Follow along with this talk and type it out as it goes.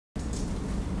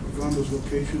Ogando's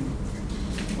location?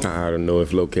 I don't know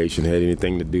if location had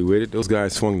anything to do with it. Those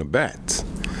guys swung the bats.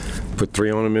 Put 3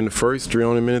 on him in the first, 3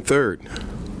 on him in the third.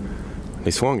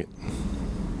 They swung it.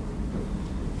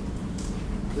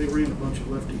 They ran a bunch of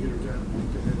lefty hitters out.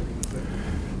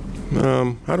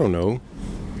 I don't know.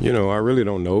 You know, I really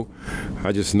don't know.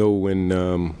 I just know when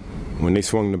they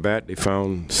swung the bat, they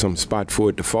found some spot for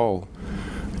it to fall.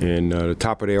 And the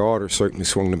top of their order certainly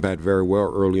swung the bat very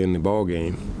well early in the ball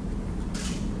game.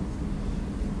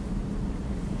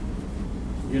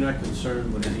 You're not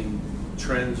concerned with any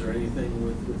trends or anything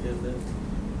with him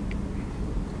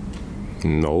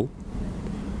then? No.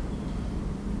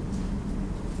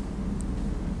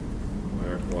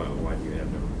 Why do you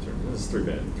have no concern? This is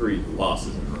 3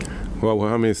 losses in a row. Well,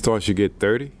 how many starts you get?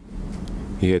 30?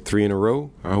 He had 3 in a row.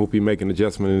 I hope he make an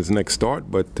adjustment in his next start.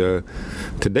 But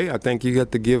today, I think you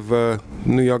got to give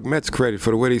New York Mets credit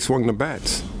for the way they swung the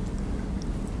bats.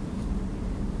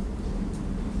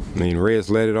 I mean, Reyes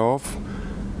led it off.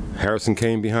 Harrison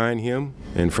came behind him,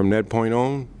 and from that point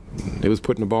on, it was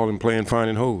putting the ball in play and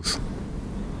finding holes.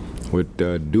 With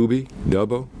Duda.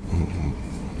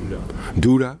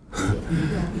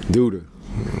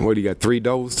 What, he got 3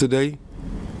 doubles today?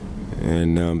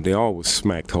 And they all was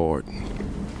smacked hard.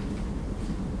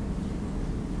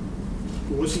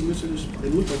 Was he missing his?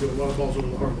 It looked like there were a lot of balls over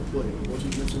the heart of the plate. Was he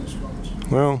missing his spots?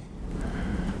 Well,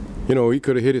 you know, he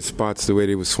could have hit his spots the way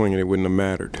they were swinging. It wouldn't have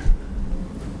mattered.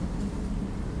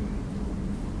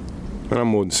 And I'm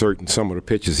more than certain some of the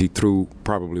pitches he threw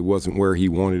probably wasn't where he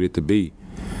wanted it to be.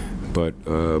 But,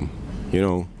 you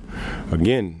know,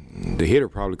 again, the hitter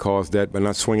probably caused that by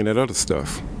not swinging that other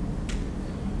stuff.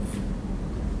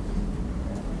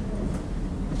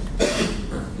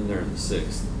 And they're in the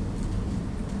 6th.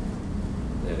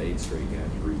 They had 8 straight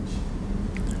guys reach.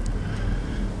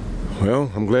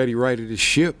 Well, I'm glad he righted his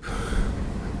ship.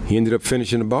 He ended up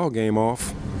finishing the ball game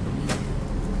off.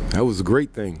 That was a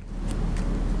great thing.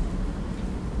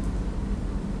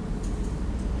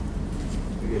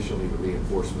 I guess you'll need a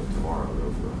reinforcement tomorrow,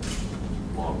 though, for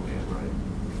a long man, right?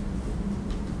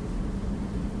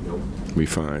 Nope. Be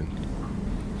fine.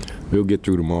 We'll get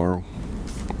through tomorrow.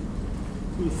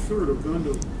 The third,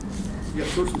 Ogando, yeah,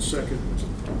 first and second,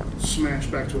 smash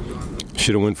back to Ogando.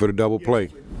 Should have went for the double play.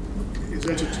 Is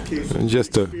that just a case of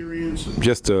experience?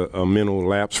 Just a mental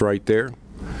lapse right there.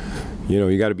 You know,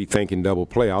 you got to be thinking double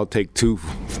play. I'll take 2. I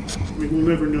mean, we'll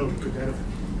never know. Could that have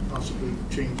possibly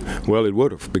changed it? Well, it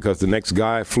would have, because the next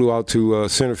guy flew out to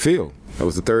center field. That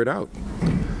was the 3rd out.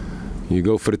 You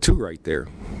go for the 2 right there.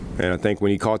 And I think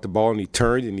when he caught the ball and he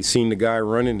turned and he seen the guy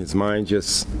running, his mind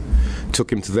just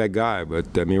took him to that guy.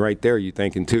 But, I mean, right there, you're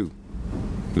thinking 2.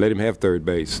 Let him have third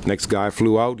base. Next guy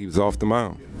flew out, he was off the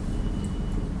mound.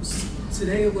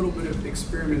 Today, a little bit of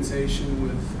experimentation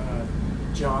with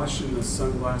Josh and the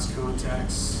sunglass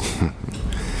contacts.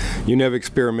 You never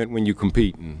experiment when you're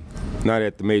competing, not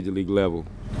at the major league level.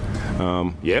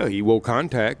 Yeah, he wore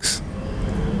contacts.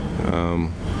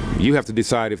 You have to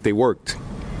decide if they worked.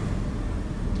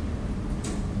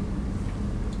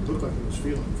 It looked like it was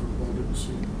feeling for the ball didn't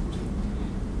see.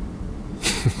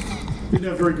 He didn't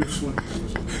have very good swing.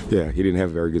 Yeah, he didn't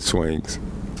have very good swings.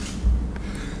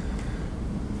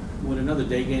 Would another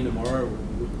day game tomorrow,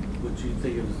 would you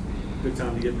think it was a good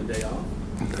time to get him the day off?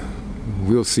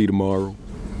 We'll see tomorrow.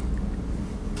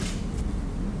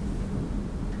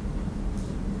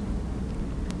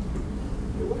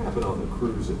 What happened on the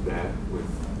Cruz at bat?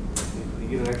 Did he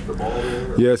get an extra ball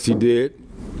there? Or? Yes, he did.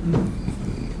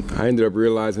 I ended up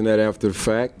realizing that after the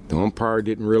fact. The umpire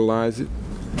didn't realize it.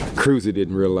 Cruiser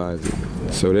didn't realize it.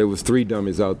 So there was 3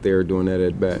 dummies out there doing that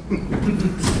at bat.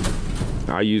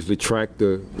 I usually track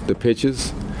the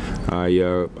pitches.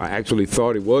 I actually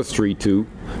thought it was 3-2.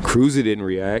 Cruiser didn't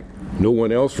react. No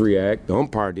one else react. The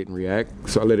umpire didn't react,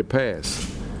 so I let it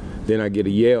pass. Then I get a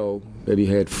yell that he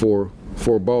had four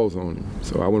balls on him.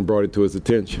 So I went and brought it to his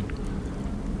attention.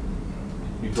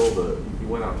 You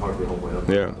went out and talked to the home way up,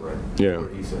 yeah. Right? Yeah. What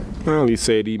did he say? Well, he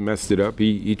said he messed it up.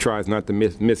 He tries not to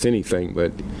miss anything,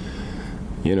 but,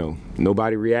 you know,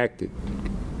 nobody reacted.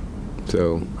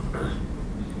 So,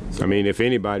 I mean, if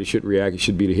anybody should react, it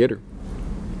should be the hitter.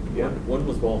 Yeah. When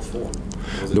was ball 4?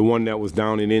 The one that was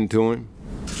down and into him.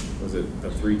 Was it a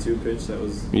 3-2 pitch that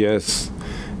was? Yes.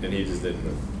 And he just didn't.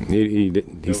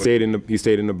 He stayed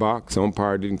in the box. The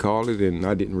umpire didn't call it, and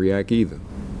I didn't react either.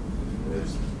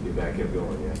 Get back kept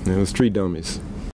going. Yeah. It was 3 dummies.